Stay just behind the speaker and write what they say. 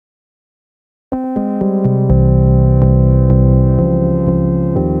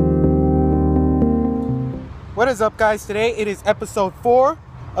What is up, guys? Today it is episode 4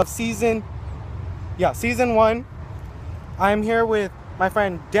 of season 1. I'm here with my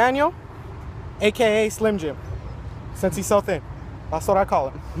friend Daniel, aka Slim Jim, since he's so thin. That's what I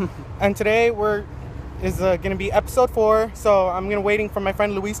call him. And today is gonna be episode 4. So I'm waiting for my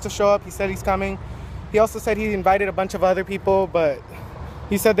friend Luis to show up. He said he's coming. He also said he invited a bunch of other people, but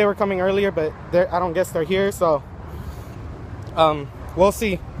he said they were coming earlier, but I don't guess they're here. So we'll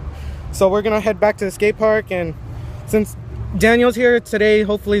see. So we're gonna head back to the skate park, and since Daniel's here today,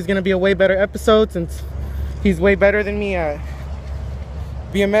 hopefully it's gonna be a way better episode since he's way better than me at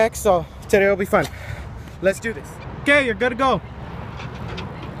BMX. So today will be fun. Let's do this. Okay, you're good to go.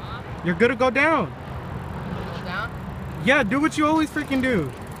 You're good to go down. Go down? Yeah, do what you always freaking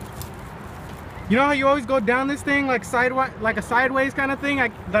do. You know how you always go down this thing like sideways, like a sideways kind of thing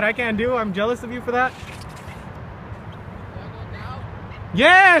that I can't do? I'm jealous of you for that. Do I go down?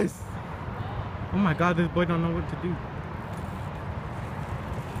 Yes! Oh my god, this boy don't know what to do.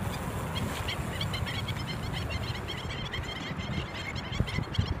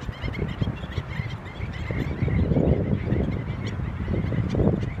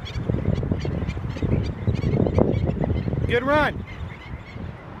 Good run.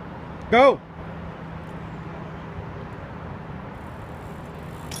 Go.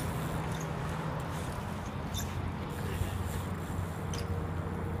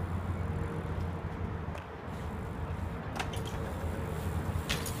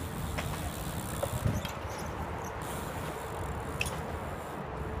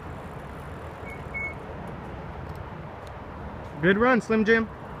 Good run, Slim Jim.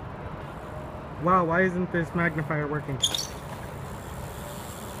 Wow, why isn't this magnifier working?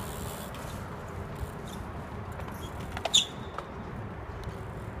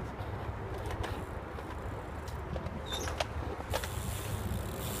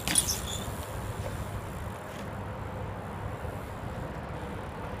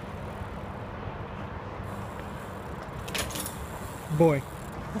 Boy.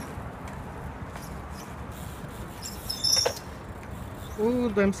 Ooh,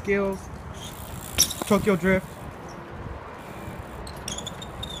 them skills. Tokyo Drift.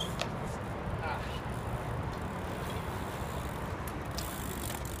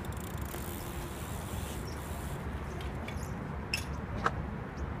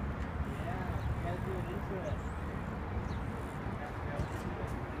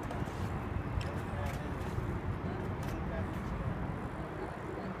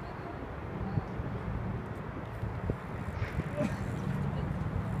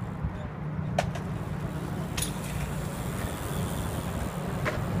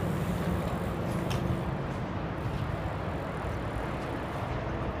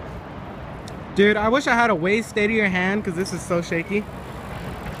 Dude, I wish I had a way steadier hand because this is so shaky.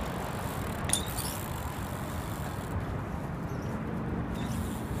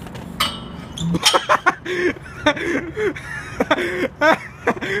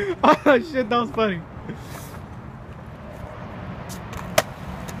 Oh shit, that was funny.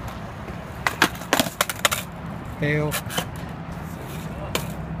 Fail.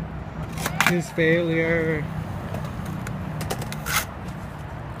 His failure.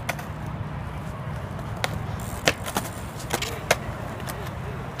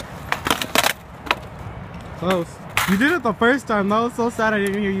 Close. You did it the first time. That was so sad I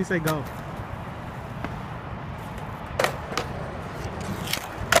didn't hear you say go.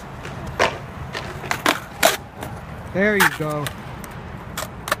 There you go.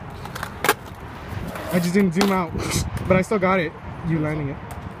 I just didn't zoom out, but I still got it. You landing it.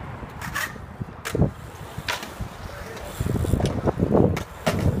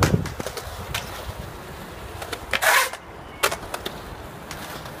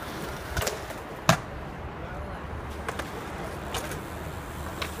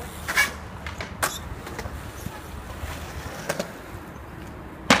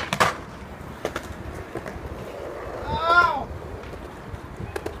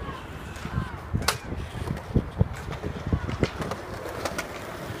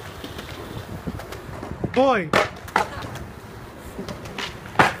 Boy.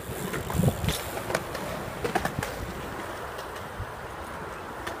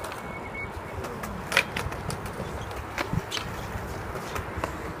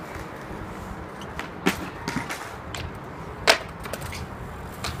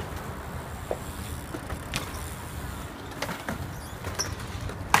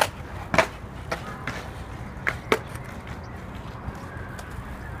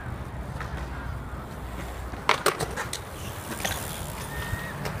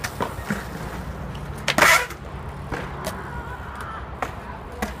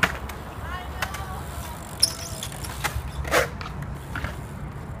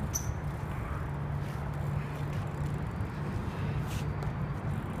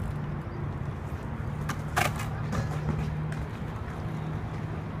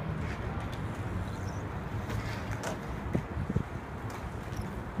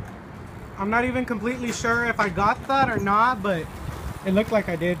 I'm not even completely sure if I got that or not, but it looked like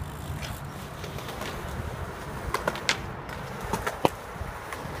I did.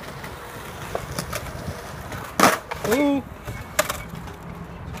 Ooh.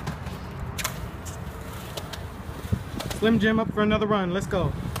 Slim Jim up for another run. Let's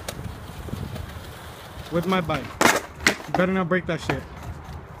go. With my bike. You better not break that shit.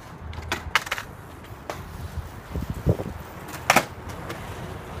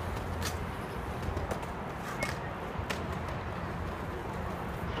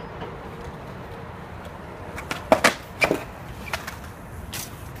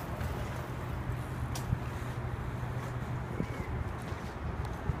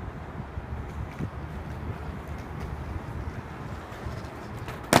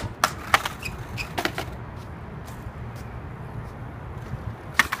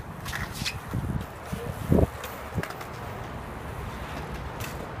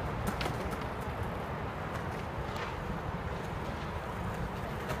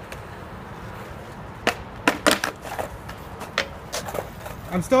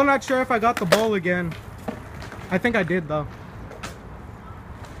 I'm still not sure if I got the bowl again. I think I did though.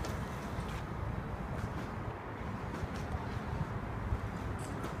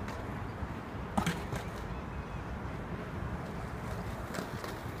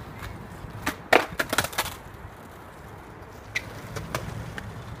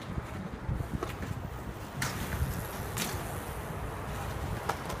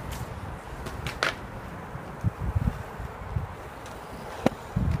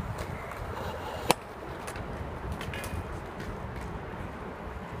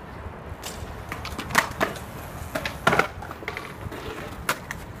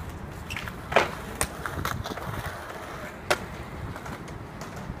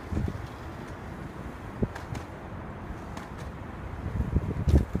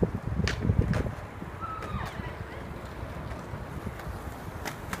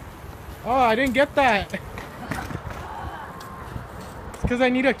 Oh, I didn't get that. It's because I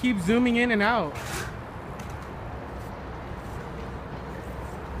need to keep zooming in and out.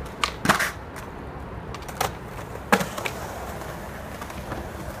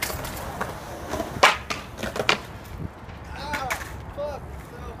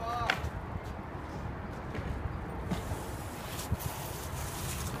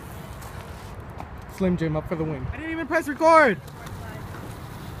 Slim Jim up for the win. I didn't even press record.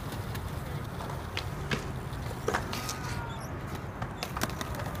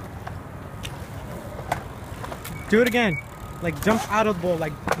 Do it again. Like jump out of the bowl.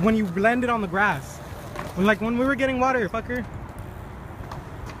 Like when you blend it on the grass. When we were getting water, fucker.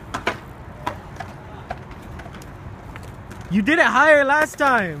 You did it higher last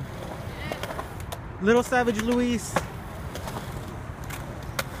time. Little Savage Luis.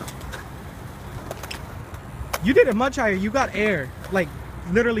 You did it much higher. You got air. Like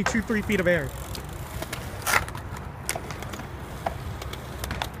literally 2-3 feet of air.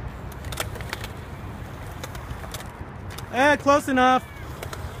 Eh, close enough.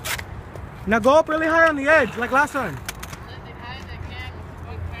 Now go up really high on the edge, like last time.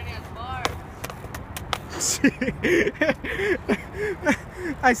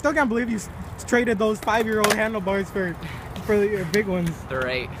 I still can't believe you traded those 5-year-old handlebars for the big ones. They're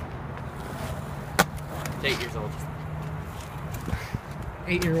 8. 8 years old.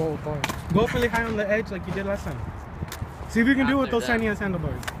 8-year-old bar. Go up really high on the edge like you did last time. See if you can do it with those tiny ass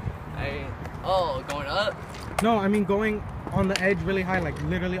handlebars. Oh, going up? No, I mean going on the edge really high, like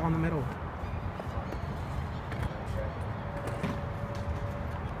literally on the middle.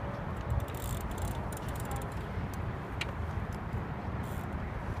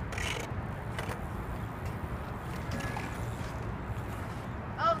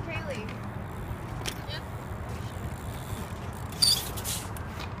 Oh, Kaylee.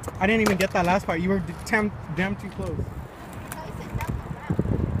 I didn't even get that last part. You were damn too close.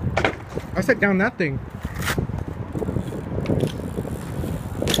 I said down that thing.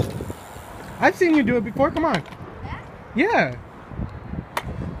 I've seen you do it before. Come on. Yeah.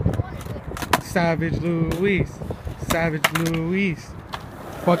 Savage Luis. Savage Luis.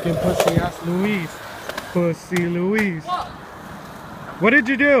 Fucking pussy ass Luis. Pussy Luis. What did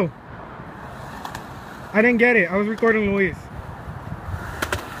you do? I didn't get it. I was recording Luis.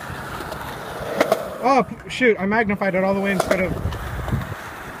 Oh, shoot. I magnified it all the way instead of...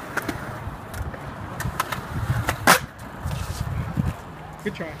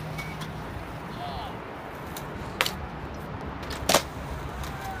 Good try.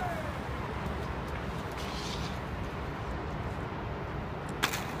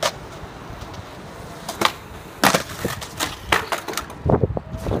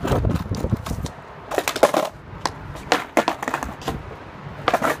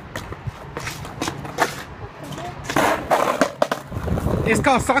 It's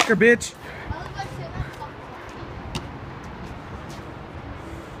called soccer, bitch.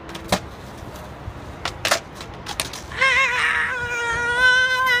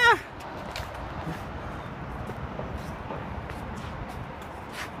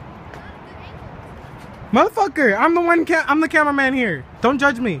 Motherfucker, I'm the cameraman here. Don't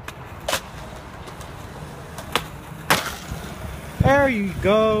judge me. There he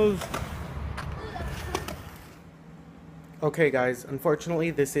goes. Okay guys, unfortunately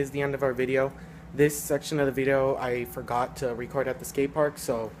this is the end of our video. This section of the video I forgot to record at the skate park,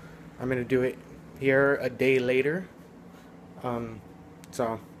 so I'm gonna do it here a day later.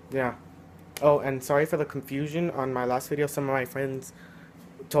 So yeah. Oh, and sorry for the confusion on my last video. Some of my friends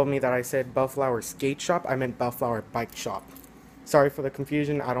told me that I said Bellflower Skate Shop. I meant Bellflower Bike Shop. Sorry for the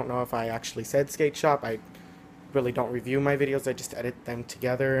confusion. I don't know if I actually said skate shop. I really don't review my videos. I just edit them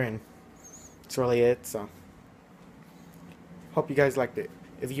together, and that's really it. So hope you guys liked it.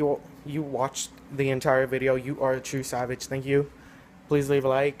 If you watched the entire video, you are a true savage. Thank you. Please leave a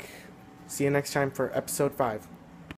like. See you next time for episode 5.